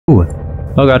Ooh.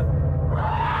 Oh god.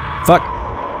 Fuck.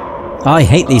 Oh, I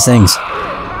hate these things.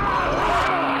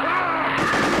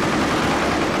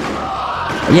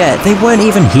 Yeah, they weren't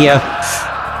even here.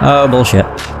 Oh, bullshit.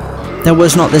 There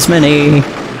was not this many.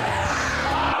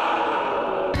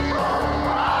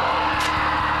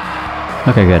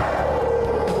 Okay, good.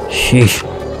 Sheesh.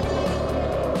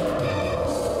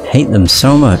 Hate them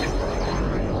so much.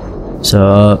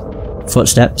 So,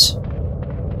 footsteps.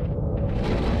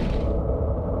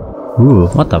 Ooh,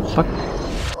 what the fuck?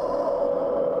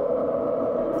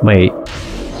 Wait.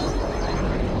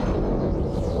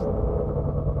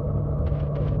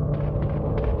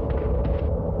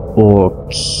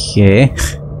 Okay.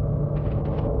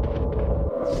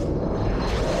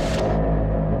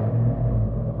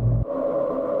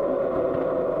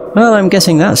 Well, I'm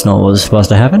guessing that's not what was supposed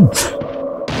to happen.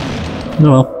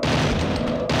 Oh well.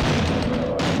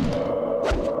 I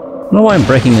don't know why I'm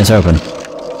breaking this open.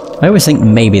 I always think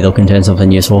maybe they'll contain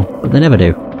something useful, but they never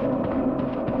do.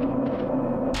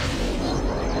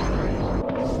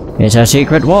 It's a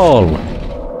secret wall!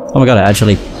 Oh my god, I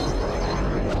actually...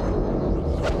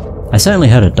 I certainly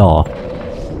heard a door.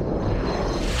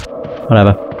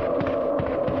 Whatever.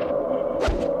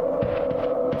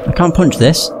 I can't punch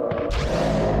this.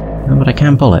 No, but I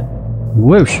can pull it.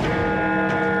 Whoosh!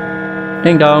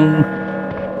 Ding dong!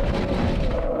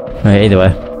 Right, either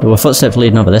way. There were footsteps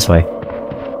leading over this way.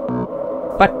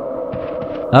 What?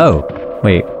 Oh,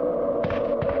 wait.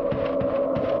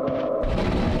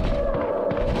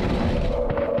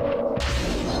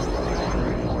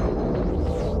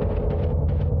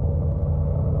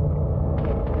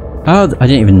 Oh, I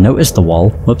didn't even notice the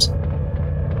wall. Whoops.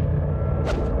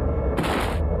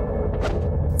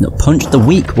 No, punch the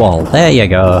weak wall. There you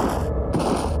go.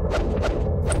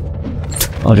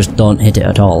 Or just don't hit it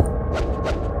at all.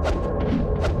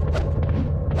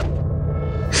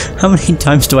 How many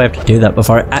times do I have to do that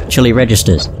before it actually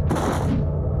registers?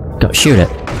 Gotta shoot it.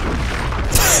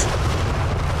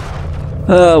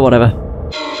 Oh, whatever.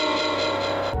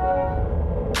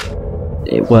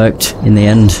 It worked in the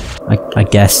end, I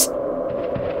guess.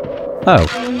 Oh.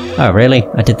 Oh, really?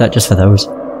 I did that just for those.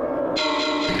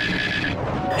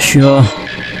 Sure.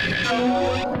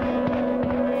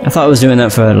 I thought I was doing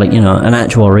that for, like, you know, an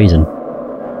actual reason.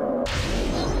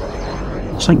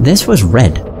 It's like this was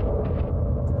red.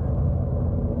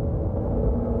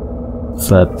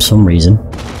 For some reason.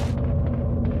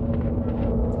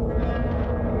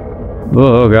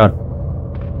 Oh god.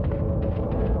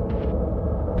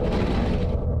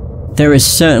 There is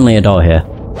certainly a door here.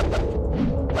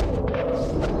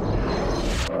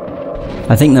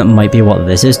 I think that might be what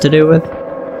this is to do with.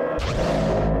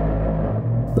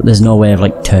 But there's no way of,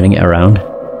 like, turning it around.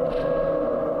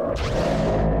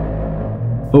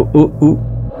 Ooh, ooh, ooh.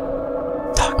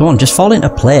 Go on, just fall into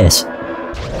place.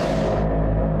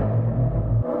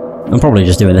 I'm probably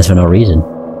just doing this for no reason.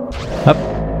 Up.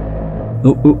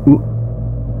 Ooh, ooh, ooh.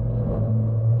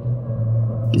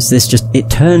 Is this just... it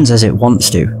turns as it wants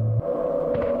to.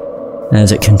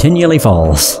 As it continually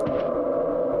falls.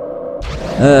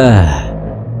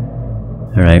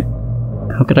 Alright.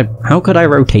 How could I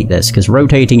rotate this? Because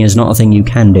rotating is not a thing you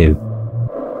can do.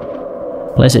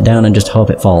 Place it down and just hope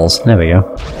it falls. There we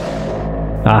go.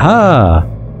 Aha!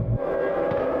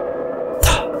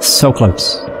 So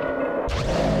close.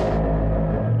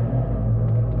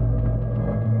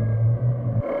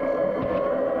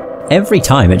 Every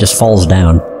time it just falls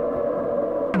down.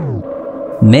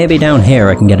 Maybe down here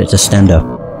I can get it to stand up.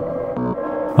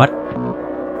 What?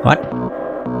 What?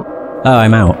 Oh,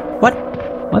 I'm out. What?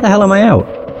 Why the hell am I out?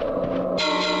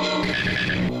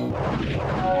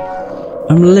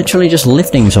 I'm literally just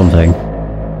lifting something.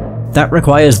 That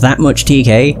requires that much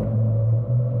TK?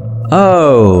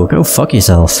 Oh, go fuck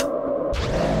yourself.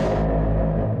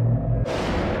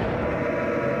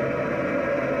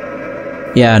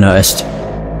 Yeah, I noticed.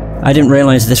 I didn't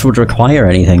realise this would require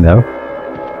anything, though.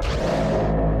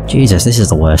 Jesus, this is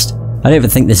the worst. I don't even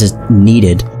think this is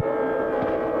needed.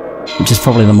 Which is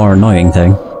probably the more annoying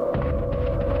thing.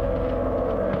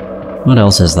 What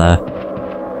else is there?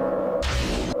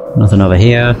 Nothing over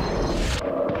here.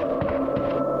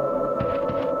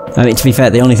 I mean, to be fair,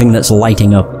 the only thing that's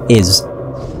lighting up is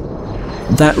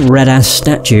that red-ass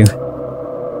statue.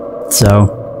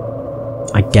 So,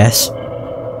 I guess.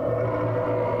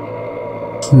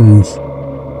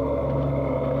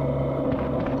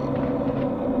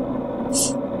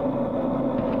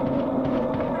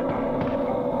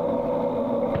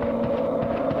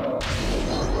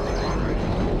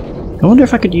 I wonder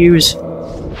if I could use...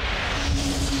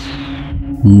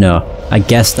 No. I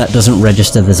guess that doesn't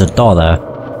register there's a door there.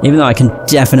 Even though I can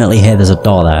definitely hear there's a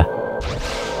door there.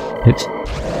 Oops.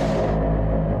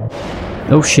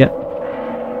 Oh shit.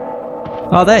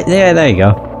 Oh, there you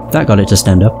go. That got it to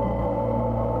stand up.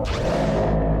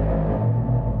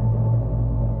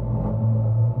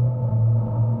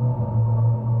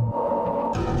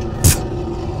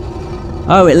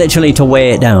 Oh, it literally to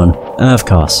weigh it down. Of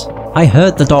course. I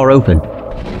heard the door open.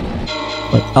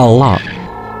 Like, a lot.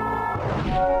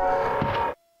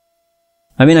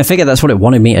 I mean, I figured that's what it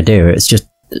wanted me to do. It's just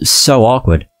so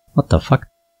awkward. What the fuck?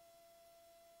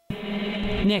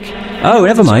 Nick. Oh,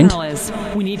 never mind.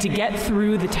 We need to get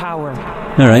through the tower.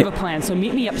 All right. I have a plan, so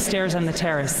meet me upstairs on the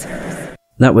terrace.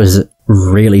 That was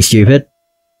really stupid.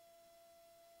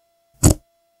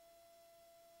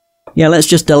 Yeah, let's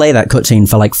just delay that cutscene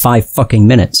for like 5 fucking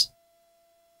minutes.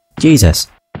 Jesus.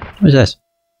 What is this?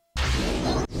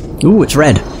 Ooh, it's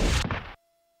red.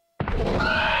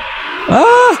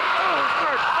 Ah!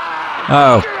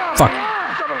 Oh, fuck.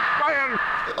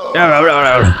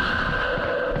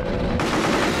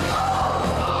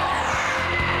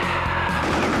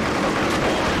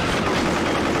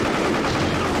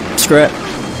 Screw it.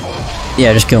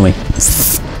 Yeah, just kill me.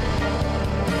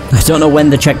 I don't know when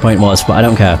the checkpoint was, but I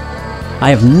don't care. I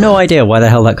have no idea why the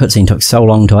hell that cutscene took so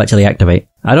long to actually activate.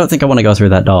 I don't think I want to go through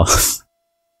that door.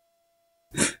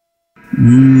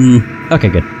 Okay,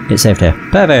 good. It's saved here.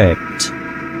 Perfect!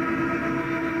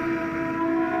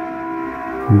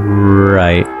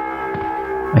 Right.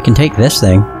 I can take this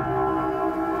thing.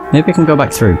 Maybe I can go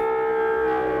back through.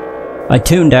 I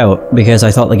tuned out because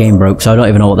I thought the game broke, so I don't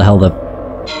even know what the hell the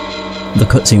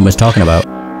cutscene was talking about.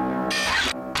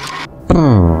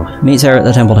 Meet Sara at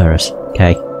the Temple Terrace.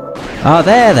 Okay. Oh,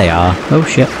 there they are! Oh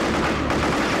shit.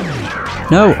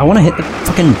 No, I want to hit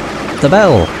the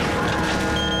bell!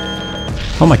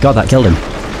 Oh my god, that killed him.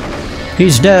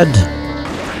 He's dead!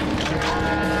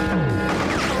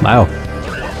 Wow.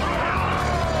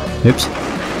 Oops.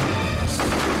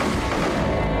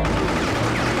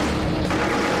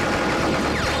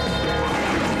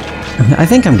 I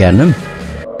think I'm getting him.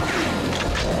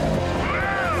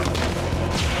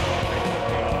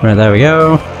 Right, there we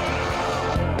go.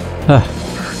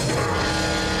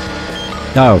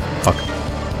 Oh, fuck.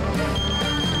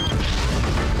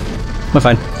 We're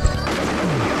fine.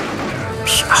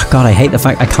 Oh, god, I hate the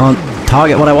fact I can't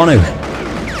target what I want to.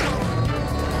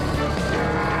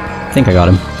 I think I got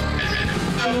him.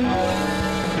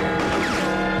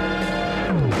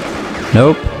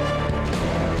 Nope.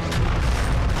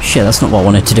 Shit, that's not what I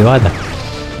wanted to do either.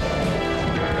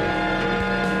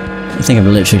 I think I'm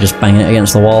literally just banging it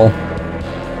against the wall.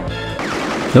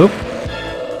 Nope.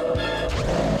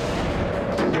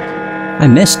 I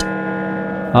missed.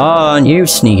 Oh, aren't you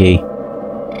sneaky?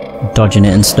 Dodging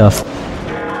it and stuff.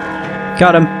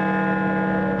 Got him.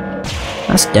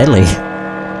 That's deadly.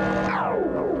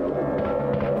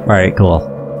 Right, cool.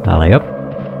 Alley up.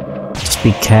 Just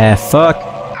be careful.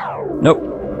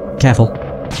 Nope. Careful.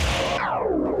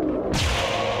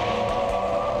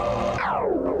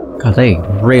 God, they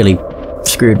really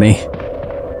screwed me.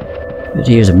 Did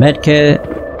you use a medkit?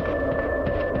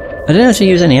 I didn't actually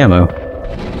use any ammo.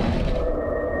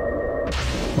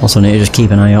 Also need to just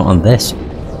keep an eye out on this.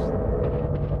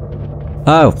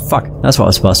 Oh, fuck. That's what I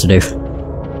was supposed to do.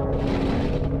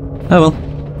 Oh well.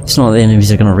 It's not like the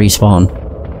enemies are gonna respawn.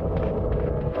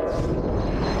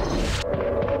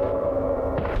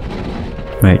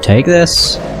 Right, take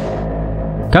this.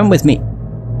 Come with me.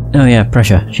 Oh yeah,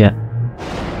 pressure. Shit.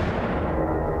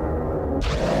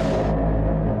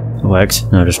 It works.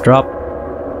 Now just drop.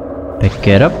 Pick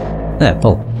it up. There,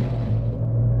 pull.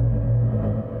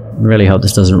 Really hope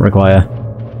this doesn't require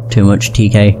too much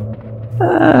TK.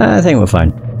 I think we're fine.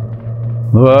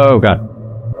 Whoa, god.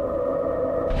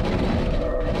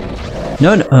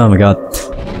 No, no, oh my god.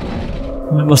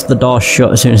 Why must the door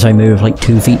shut as soon as I move like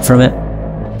 2 feet from it?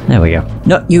 There we go.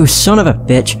 No, you son of a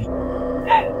bitch!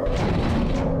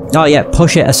 Oh yeah,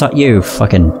 push it aside, you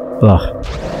fucking... Ugh.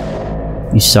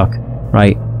 You suck.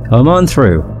 Right, come on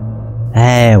through.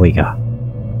 There we go.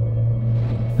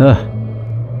 Ugh.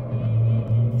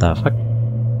 The fuck?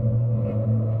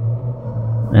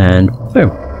 And boom.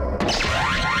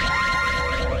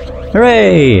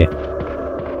 Hooray!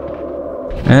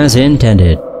 As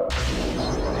intended.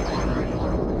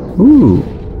 Ooh.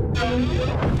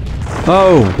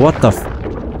 Oh, what the f...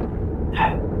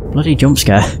 Bloody jump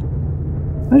scare.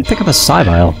 Why did I pick up a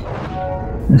Psi-Vial?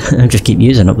 I just keep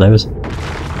using up those.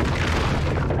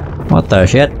 What the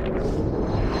shit?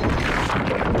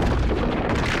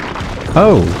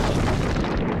 Oh!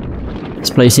 This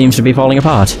place seems to be falling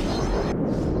apart.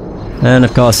 And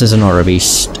of course there's an aura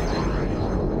beast.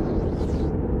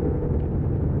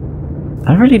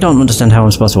 I really don't understand how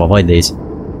I'm supposed to avoid these.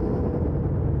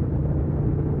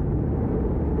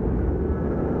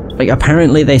 Like,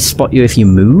 apparently they spot you if you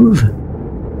move?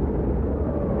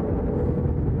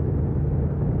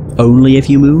 Only if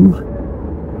you move?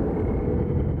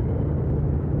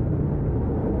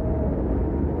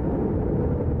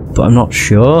 But I'm not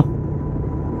sure.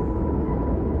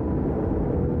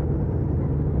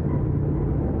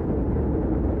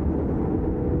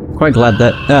 Quite glad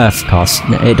that... of course,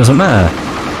 it doesn't matter.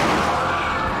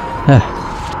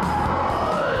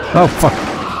 Oh, fuck.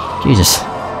 Jesus.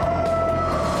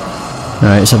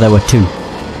 Alright, so there were 2.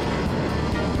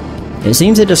 It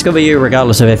seems to discover you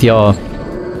regardless of if you're...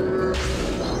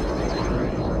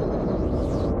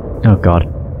 Oh god.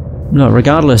 No,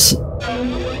 regardless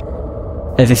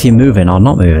of if you're moving or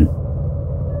not moving.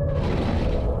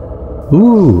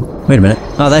 Ooh, wait a minute.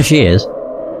 Oh, there she is.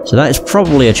 So that is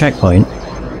probably a checkpoint.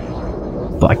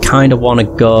 But I kind of want to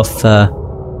go for...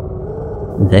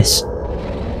 this.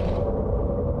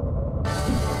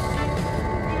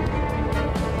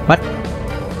 What?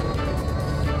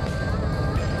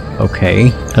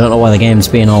 Okay. I don't know why the game's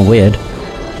being all weird.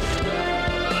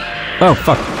 Oh,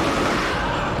 fuck.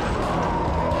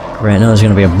 Great, now there's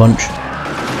gonna be a bunch.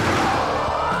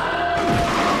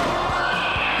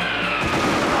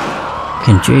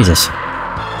 Fucking Jesus.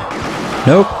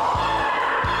 Nope.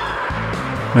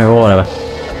 Right, well, whatever.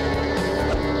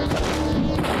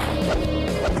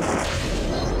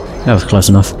 That was close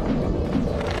enough.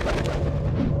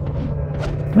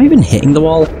 Am I even hitting the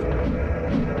wall?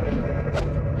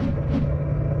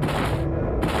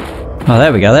 Oh,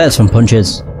 there we go, there's some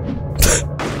punches.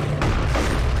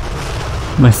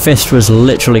 My fist was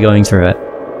literally going through it.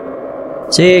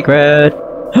 Secret!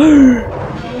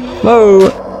 Whoa!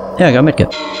 Yeah, I got a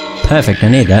medkit. Perfect, I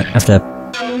need that after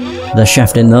the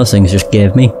shafting those things just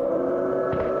gave me.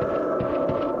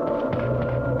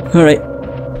 Alright.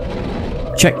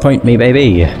 Checkpoint me,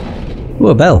 baby. Ooh,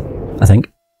 a bell, I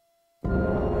think.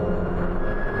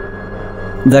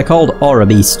 They're called aura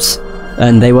beasts,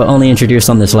 and they were only introduced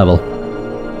on this level.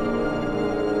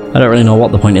 I don't really know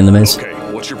what the point in them is. Okay,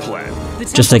 what's your plan?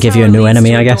 Just to give you a new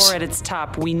enemy, I guess. At its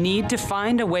top. We need to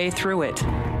find a way through it.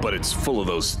 But it's full of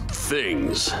those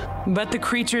things. But the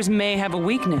creatures may have a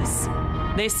weakness.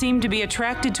 They seem to be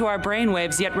attracted to our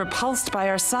brainwaves, yet repulsed by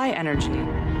our psi energy.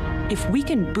 If we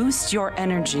can boost your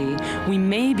energy, we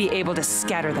may be able to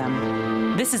scatter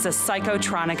them. This is a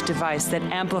psychotronic device that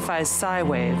amplifies psi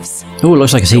waves. Ooh, it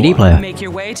looks like a CD player. Make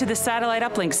your way to the satellite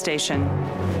uplink station.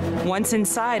 Once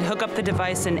inside, hook up the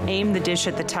device and aim the dish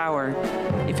at the tower.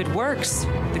 If it works,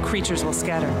 the creatures will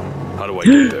scatter. How do I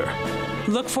get there?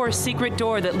 Look for a secret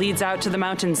door that leads out to the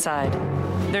mountainside.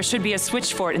 There should be a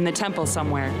switch for it in the temple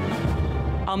somewhere.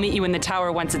 I'll meet you in the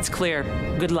tower once it's clear.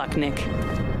 Good luck, Nick.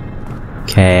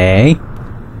 Okay.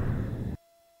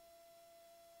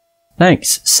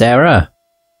 Thanks, Sara.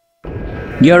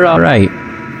 You're alright,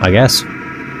 I guess.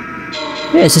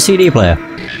 Yeah, it's a CD player.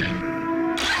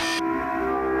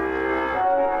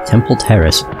 Temple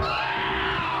Terrace.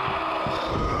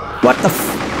 What the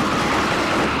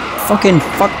fucking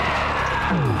fuck?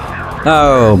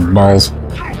 Oh, balls.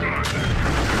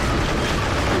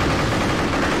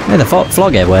 Hey, the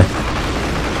floor gave way.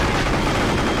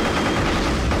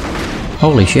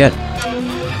 Holy shit.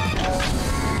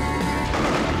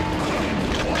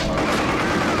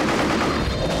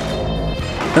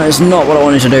 That is not what I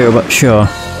wanted to do, but sure.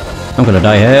 I'm gonna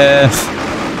die here.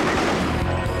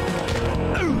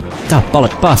 Oh,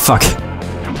 bollock. Oh, fuck.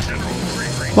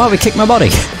 Why have we kicked my body?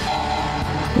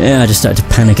 Yeah, I just started to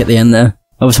panic at the end there.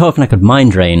 I was hoping I could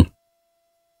mind drain.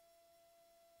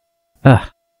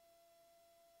 Ah.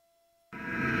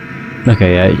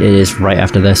 Okay, yeah, it is right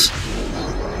after this.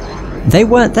 They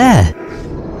weren't there!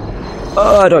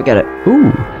 Oh, I don't get it.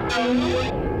 Ooh.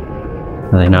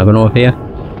 Are they now going to appear?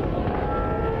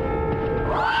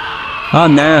 Oh,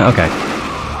 no. Okay.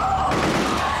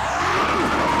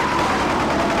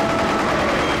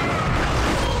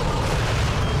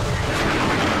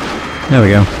 There we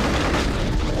go.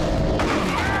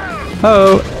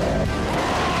 Oh!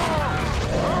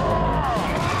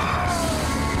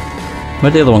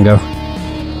 Where'd the other one go?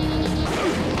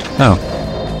 Oh.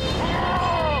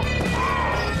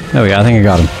 There we go, I think I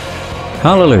got him.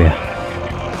 Hallelujah.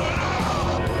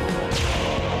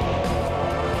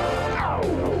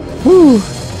 Woo!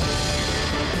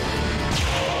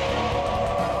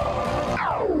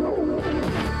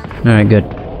 Alright, good.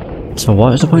 So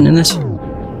what is the point in this?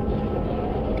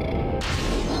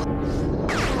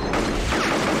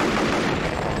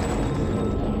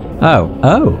 Oh.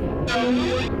 Oh!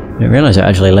 I didn't realise it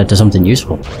actually led to something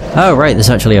useful. Oh, right, there's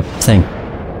actually a thing.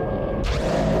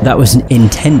 That was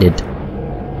intended.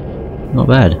 Not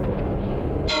bad.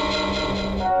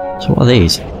 So what are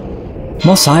these?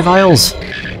 More Psi vials!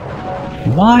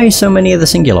 Why so many of the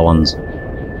singular ones?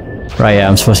 Right, yeah,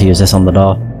 I'm supposed to use this on the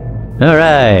door.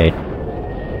 Alright!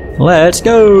 Let's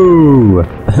go!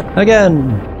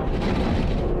 Again!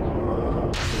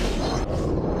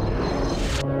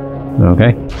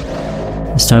 Okay.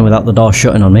 This time without the door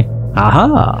shutting on me.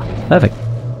 Aha! Perfect.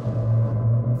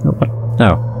 Oh, what?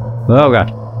 No. Oh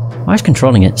god. Why is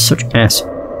controlling it such ass?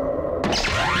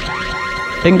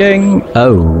 Ding ding!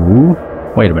 Oh.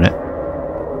 Wait a minute.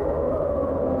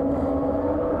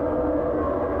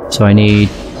 So I need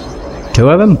 2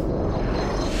 of them?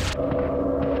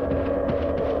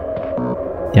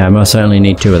 Yeah, I most certainly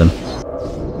need 2 of them.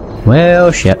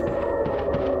 Well, shit.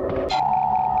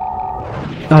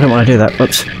 I don't want to do that.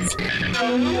 Whoops.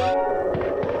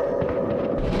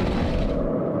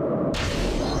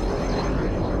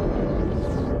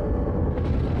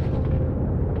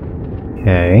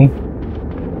 Okay.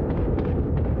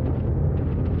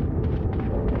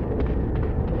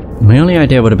 My only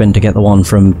idea would have been to get the one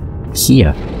from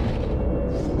here.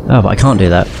 Oh, but I can't do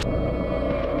that.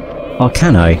 Or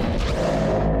can I?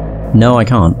 No, I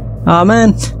can't. Aw,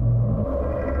 man!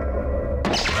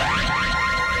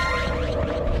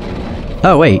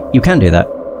 Oh, wait, you can do that.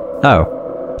 Oh.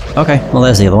 Okay, well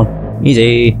there's the other one.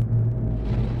 Easy.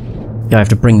 Yeah, I have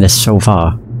to bring this so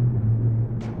far.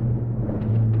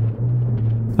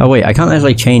 Oh wait, I can't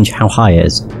actually change how high it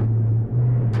is.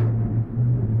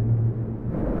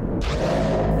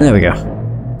 There we go.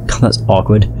 God, that's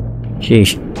awkward.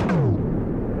 Sheesh.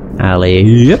 Alley.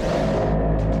 Yep.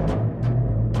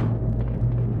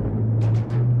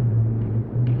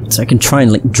 So I can try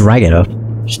and like drag it up.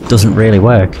 It just doesn't really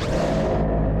work.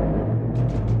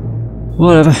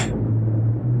 Whatever.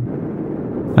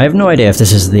 I have no idea if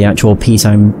this is the actual piece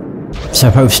I'm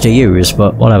supposed to use,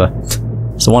 but whatever.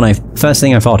 It's the one first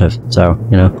thing I thought of, so,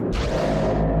 you know.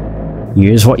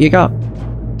 Use what you got.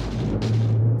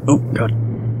 Oh, god.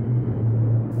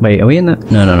 Wait, are we in that?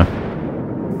 No, no, no.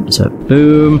 It's a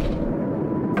boom.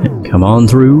 Come on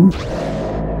through.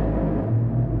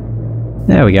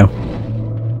 There we go.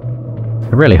 I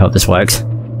really hope this works.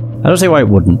 I don't see why it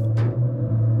wouldn't.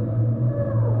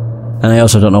 And I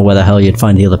also don't know where the hell you'd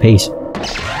find the other piece.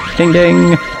 Ding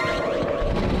ding!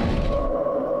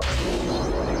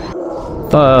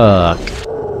 Fuck.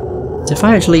 So if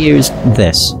I actually use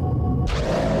this...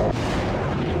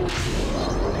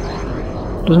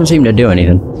 doesn't seem to do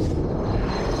anything.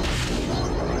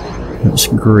 It's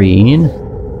green.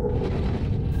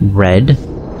 Red.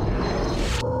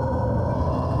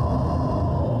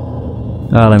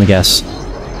 Oh, let me guess.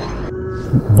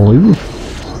 Blue?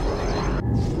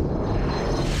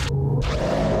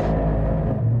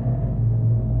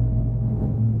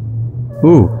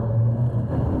 Ooh.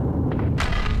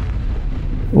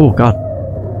 Oh god.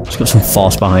 It's got some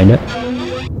force behind it.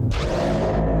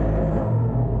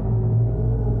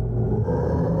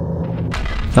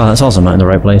 Oh, that's also not in the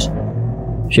right place.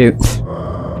 Shoot.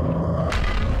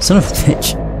 Son of a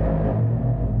bitch.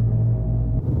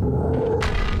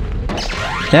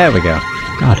 There we go.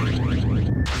 God.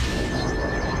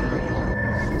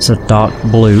 It's a dark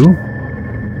blue.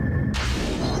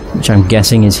 Which I'm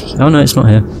guessing is... oh no, it's not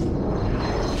here.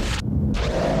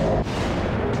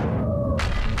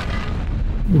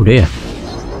 Oh dear.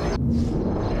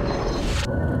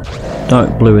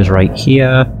 Dark blue is right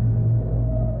here.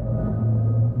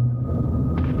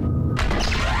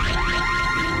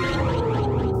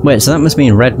 Wait, so that must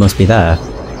mean red must be there.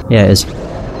 Yeah, it is.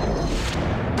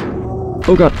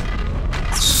 Oh god.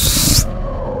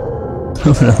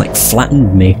 Oh, it like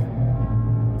flattened me.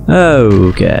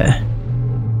 Okay.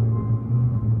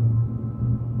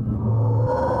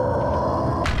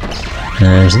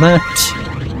 There's that.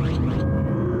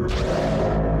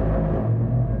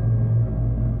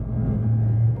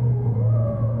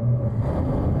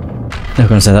 I was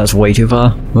gonna say that's way too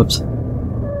far. Whoops.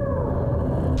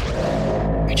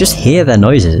 You just hear their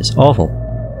noises, it's awful.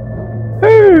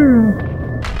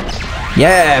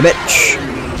 Yeah, bitch!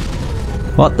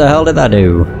 What the hell did that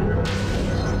do?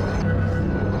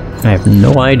 I have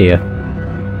no idea.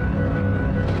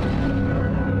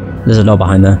 There's a door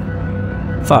behind there.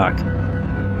 Fuck.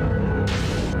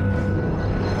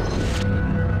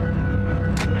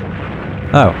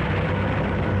 Oh.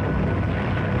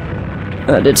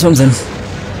 That did something.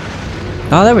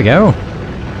 Oh, there we go.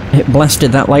 It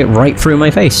blasted that light right through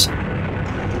my face.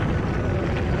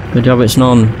 Good job it's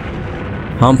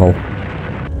non-harmful.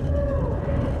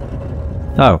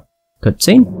 Oh.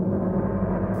 Cutscene?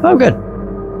 Oh, good.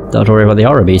 Don't have to worry about the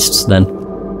horror beasts, then.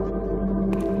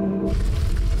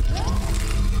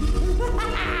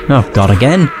 Oh, God,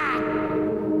 again?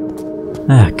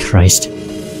 Ah, Christ.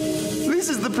 This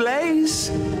is the place.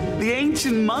 The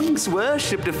ancient monks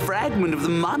worshipped a fragment of the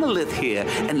monolith here,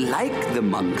 and like the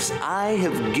monks, I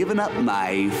have given up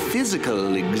my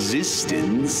physical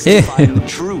existence to find the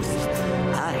truth.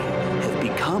 I have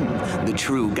become the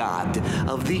true god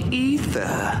of the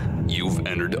ether. You've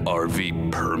entered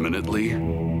RV permanently?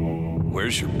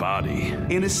 Where's your body?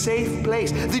 In a safe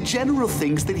place. The general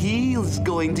thinks that he is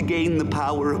going to gain the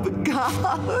power of a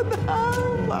god.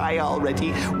 I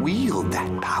already wield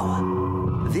that power.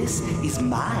 This is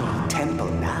my temple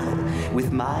now.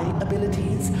 With my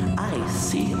abilities, I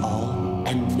see all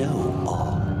and know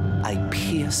all. I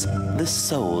pierce the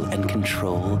soul and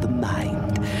control the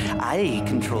mind. I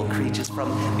control creatures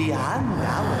from beyond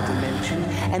our dimension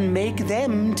and make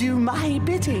them do my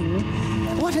bidding.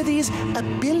 What are these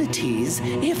abilities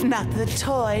if not the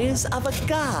toys of a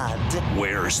god?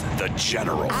 Where's the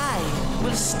general? I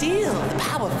will steal the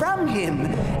power from him.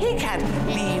 He can't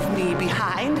leave me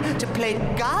behind to play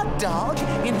god dog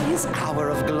in his hour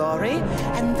of glory,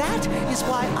 and that is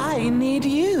why I need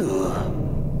you.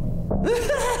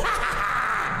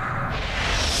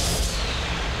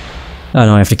 Oh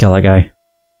no, I have to kill that guy.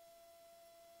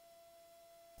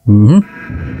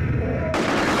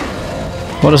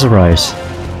 What a surprise.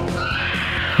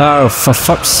 Oh, for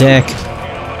fuck's sake.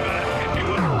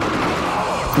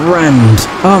 Grand.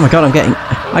 Oh my god,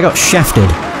 I got shafted.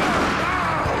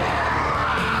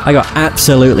 I got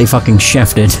absolutely fucking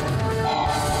shafted.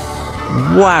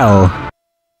 Wow.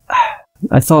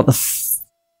 I thought the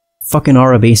fucking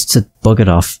aura beasts had buggered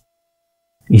off.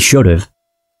 He should have.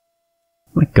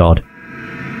 My god.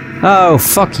 Oh,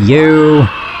 fuck you!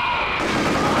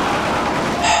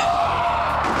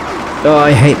 Oh,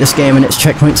 I hate this game and its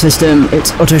checkpoint system.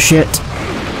 It's utter shit.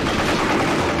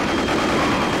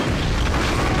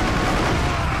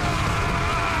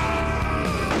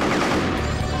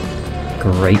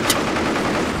 Great.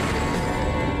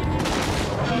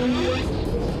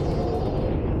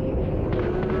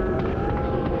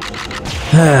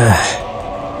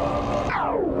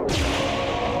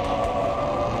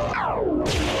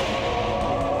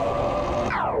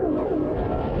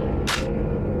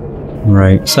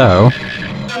 Right, so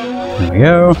there we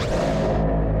go.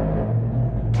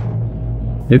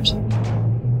 Oops.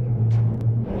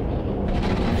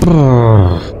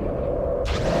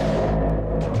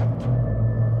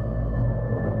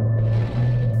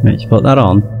 Let's put that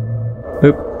on.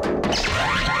 Oop.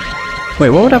 Wait,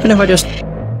 what would happen if I just...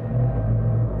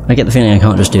 I get the feeling I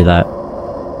can't just do that.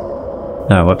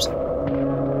 Oh, whoops.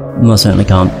 Most certainly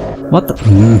can't. What the...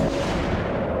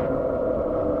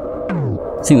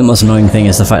 I think the most annoying thing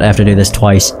is the fact I have to do this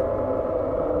twice.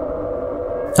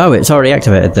 Oh, it's already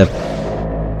activated the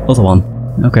other one.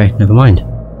 Okay, never mind.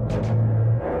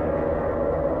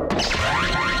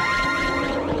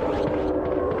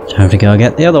 Time to go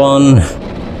get the other one.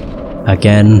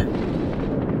 Again.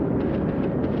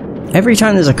 Every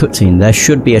time there's a cutscene, there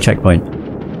should be a checkpoint.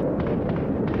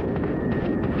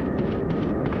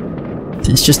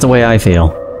 It's just the way I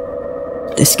feel.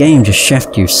 This game just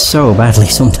shafts you so badly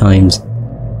sometimes.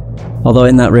 Although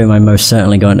in that room I'm most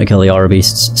certainly going to kill the aura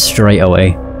beasts straight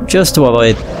away, just to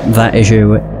avoid that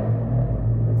issue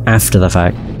after the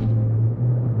fact.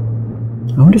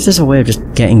 I wonder if there's a way of just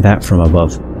getting that from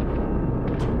above.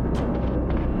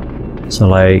 So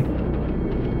like...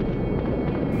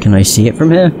 Can I see it from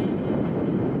here?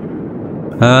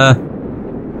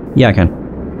 Yeah I can.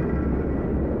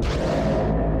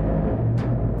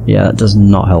 Yeah, that does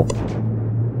not help.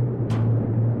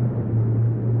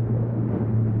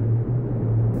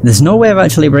 There's no way of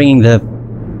actually bringing the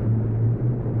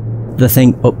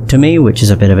thing up to me, which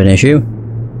is a bit of an issue.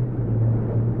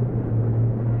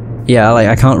 Yeah, like,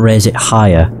 I can't raise it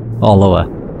higher or lower.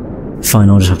 Fine,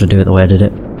 I'll just have to do it the way I did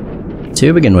it.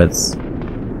 To begin with.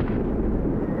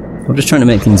 I'm just trying to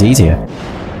make things easier.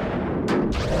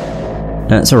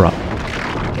 That's a rock.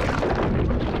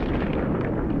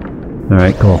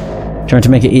 Alright, cool. Trying to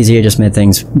make it easier just made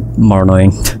things more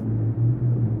annoying.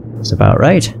 That's about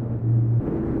right.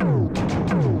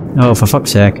 Oh, for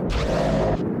fuck's sake.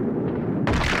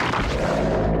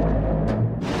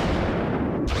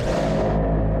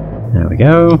 There we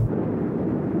go.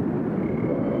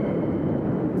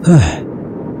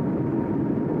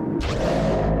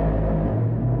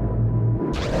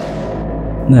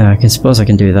 Now, I suppose I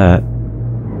can do that.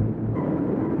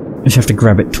 I just have to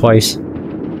grab it twice.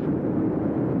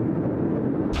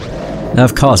 Now,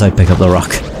 of course I'd pick up the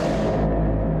rock.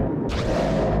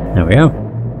 There we go.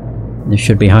 This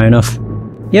should be high enough.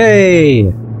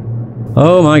 Yay!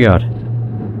 Oh my god.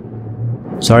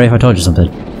 Sorry if I told you something.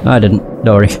 I didn't.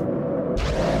 Don't worry.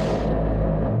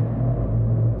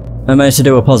 I managed to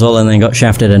do a puzzle and then got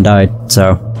shafted and died,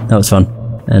 so that was fun.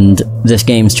 And this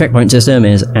game's checkpoint system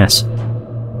is ass.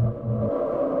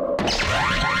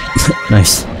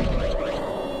 Nice.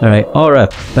 Alright, Aura,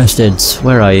 bastards,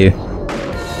 where are you?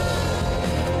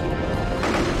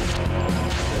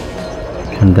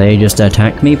 Can they just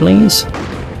attack me, please?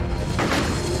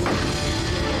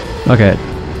 Okay.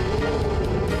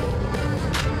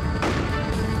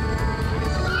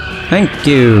 Thank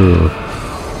you!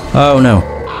 Oh no.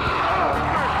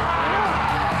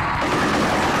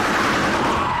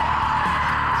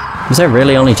 Is there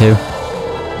really only 2?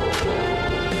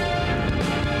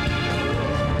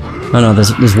 Oh no,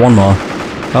 there's one more.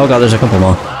 Oh god, there's a couple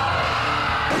more.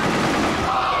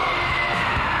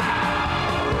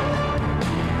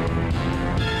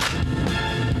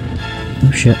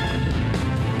 Oh shit.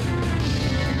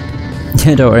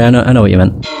 Yeah, don't worry, I know what you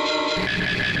meant.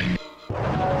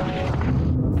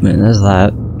 Man, there's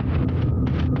that.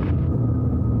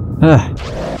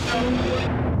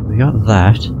 We got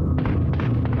that.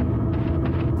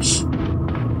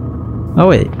 Oh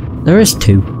wait, there is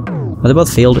 2. Are they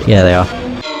both field? Yeah, they are.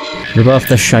 They're both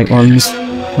the shite ones.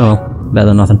 Oh, well, better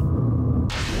than nothing.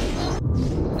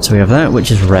 So we have that, which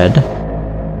is red.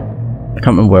 I can't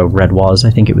remember where red was,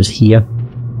 I think it was here.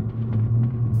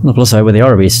 On the plus side, with the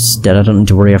Aura Beast's dead, I don't need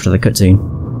to worry after the cutscene.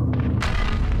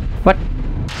 What?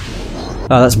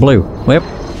 Oh, that's blue. Yep.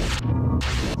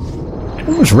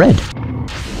 What was red?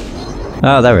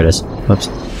 Oh, there it is. Whoops.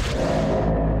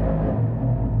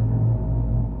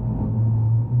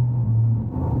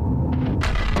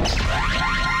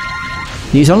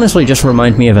 These honestly just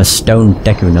remind me of a stone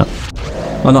Deku Nut.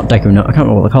 Oh, not Deku Nut, I can't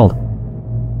remember what they're called.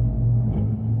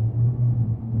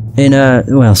 In,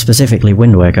 well, specifically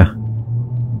Wind Waker.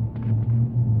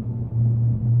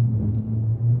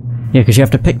 Yeah, because you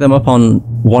have to pick them up on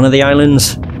one of the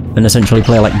islands and essentially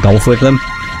play like golf with them.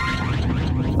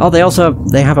 Oh,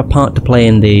 they have a part to play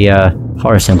in the,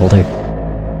 Forest Temple too.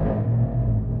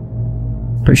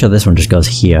 Pretty sure this one just goes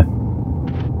here.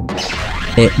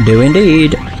 It do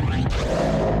indeed!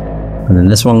 And then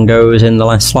this one goes in the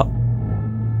last slot.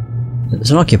 It's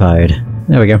unoccupied.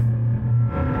 There we go.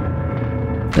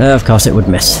 Of course it would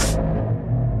miss.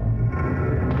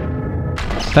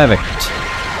 Perfect.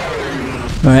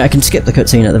 Alright, I can skip the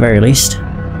cutscene at the very least.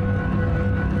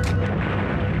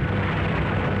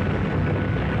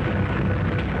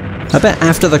 I bet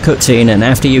after the cutscene and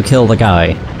after you kill the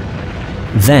guy,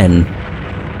 then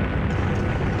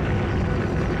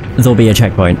there'll be a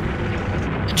checkpoint.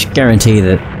 Just guarantee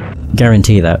that.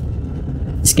 Guarantee that.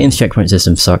 This game's checkpoint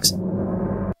system sucks.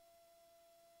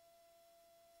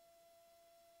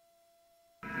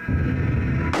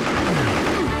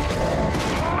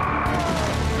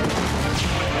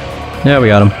 Yeah, we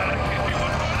got him.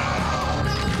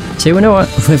 See,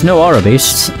 with no Aura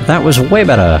Beasts, that was way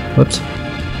better. Whoops.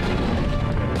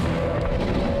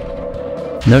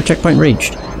 No checkpoint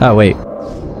reached. Oh, wait.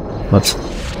 Whoops.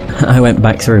 I went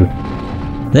back through.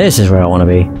 This is where I want to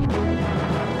be.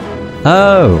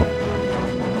 Oh!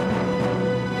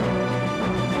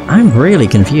 I'm really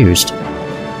confused.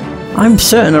 I'm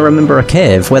certain I remember a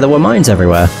cave where there were mines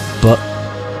everywhere, but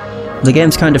the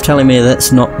game's kind of telling me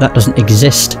that doesn't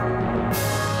exist.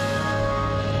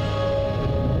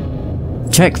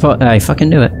 Checkpoint. I fucking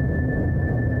knew it.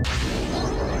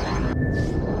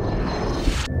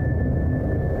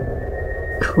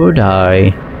 Could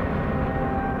I?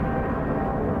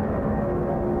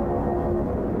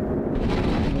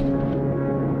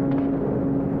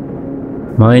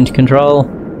 Mind control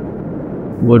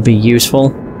would be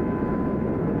useful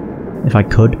if I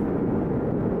could.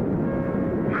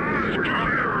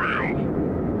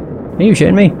 Are you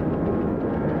shitting me?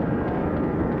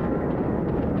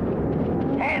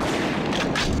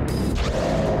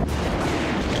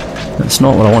 That's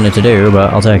not what I wanted to do,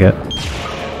 but I'll take it.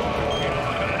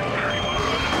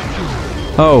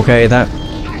 Oh, okay, that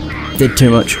did too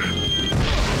much.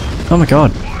 Oh my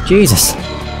god, Jesus.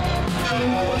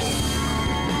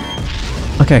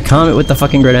 Okay, calm it with the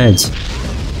fucking grenades.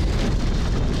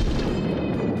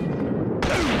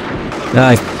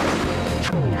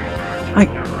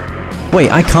 Wait,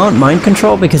 I can't mind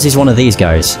control because he's one of these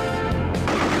guys.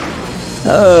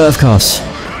 Of course.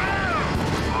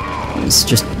 It's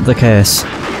just the case.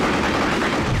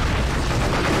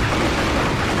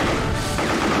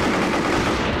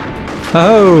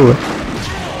 Oh!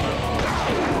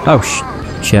 Oh,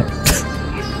 shit.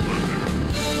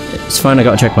 It's fine, I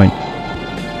got a checkpoint.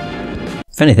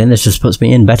 If anything, this just puts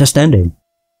me in better standing.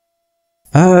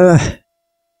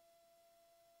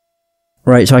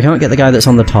 Right, so I can't get the guy that's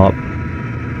on the top.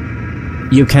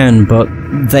 You can, but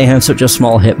they have such a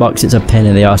small hitbox, it's a pain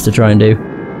in the arse to try and do.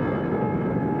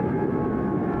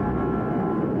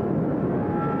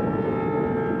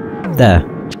 There.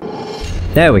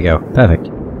 There we go. Perfect.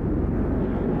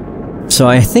 So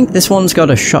I think this one's got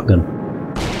a shotgun.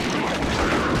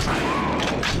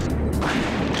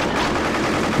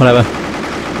 Whatever.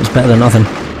 It's better than nothing.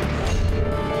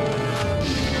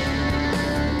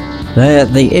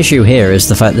 The issue here is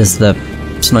the fact there's the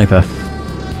sniper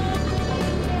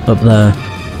up there.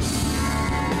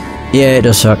 Yeah, it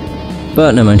does suck.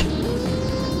 But never mind.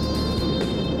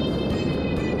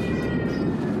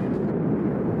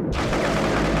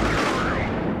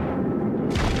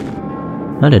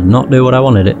 I did not do what I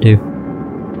wanted it to.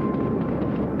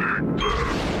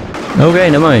 Okay,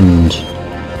 never mind.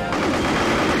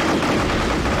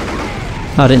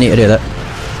 Oh, I didn't need to do that.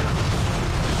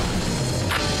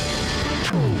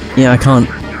 Yeah, I can't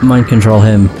mind control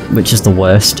him, which is the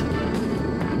worst.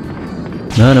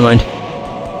 No, never mind.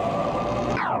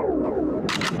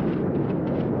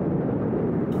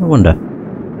 I wonder.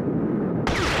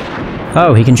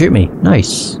 Oh, he can shoot me.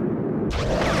 Nice.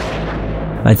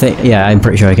 I think, yeah, I'm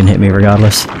pretty sure he can hit me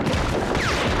regardless.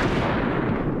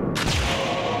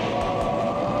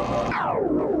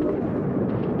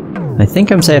 I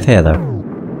think I'm safe here, though.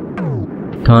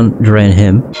 Can't drain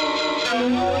him.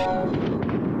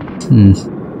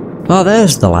 Oh,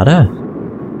 there's the ladder.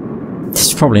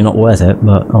 It's probably not worth it,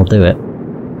 but I'll do it.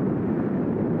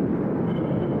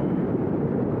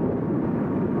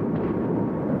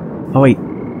 Oh, wait.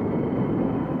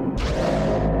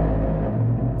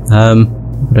 How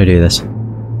do I do this?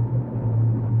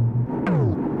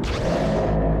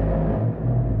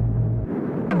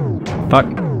 Fuck.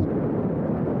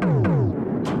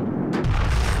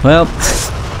 Well,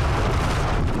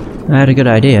 I had a good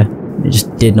idea. It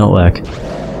just did not work.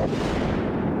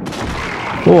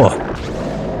 Oh!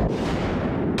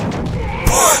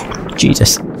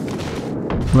 Jesus.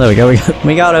 There we go,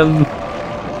 we got him!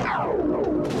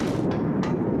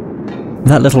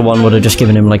 That little one would have just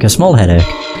given him like a small headache.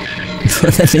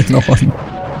 The other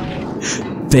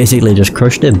one basically just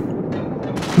crushed him.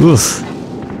 Oof.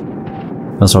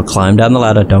 Also climb down the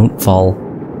ladder, don't fall.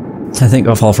 I think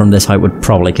a fall from this height would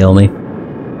probably kill me.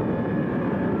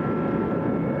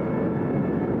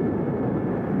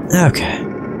 Okay.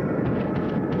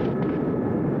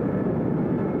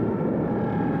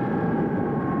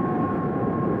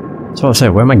 So I'll say,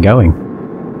 where am I going?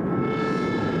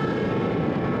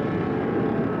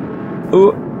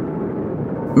 Ooh.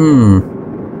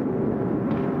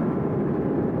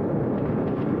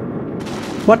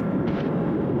 What?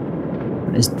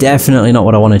 It's definitely not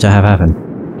what I wanted to have happen.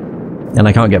 And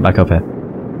I can't get back up here.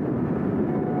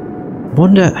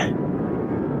 Wonder...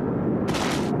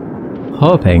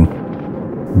 Hoping...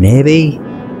 Maybe...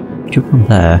 Jump from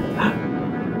there.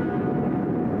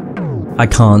 I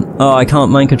can't. Oh, I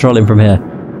can't mind control him from here.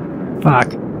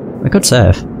 Fuck. I could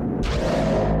save.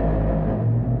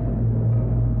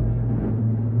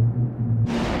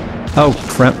 Oh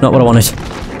crap, not what I wanted.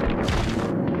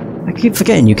 I keep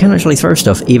forgetting you can actually throw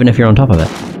stuff even if you're on top of it.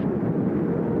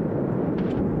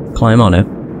 Climb on it.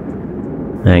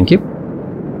 Thank you.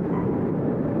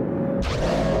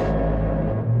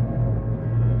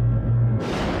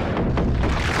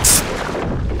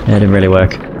 Yeah, it didn't really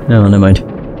work. No, never mind.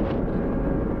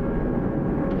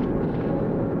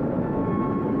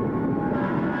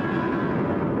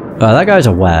 Oh, that guy's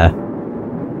aware.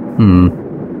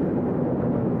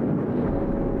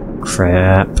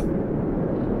 Crap.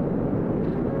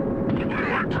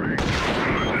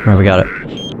 Right, we got it.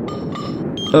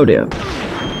 Oh dear.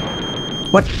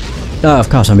 What? Oh, of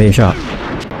course I'm being shot.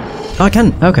 Oh, I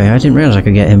can. Okay, I didn't realize I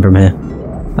could get him from here.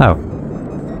 Oh.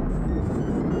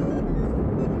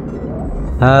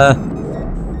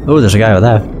 Oh, there's a guy over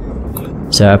there.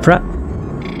 Sara.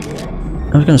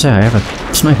 I was gonna say, I have a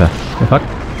sniper. The fuck?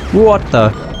 What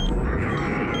the?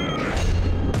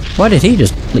 Why did he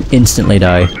just like, instantly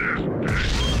die?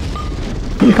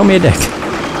 You call me a dick.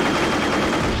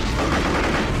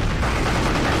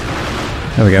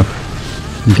 There we go.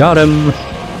 Got him!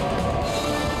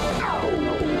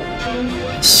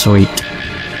 Sweet.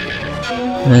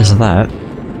 There's that.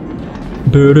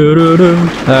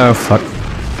 Oh, fuck.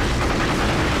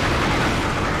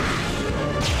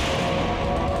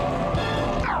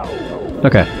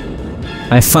 Okay.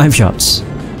 I have 5 shots.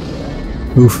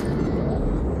 Oof.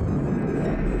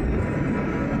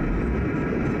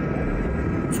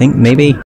 I think maybe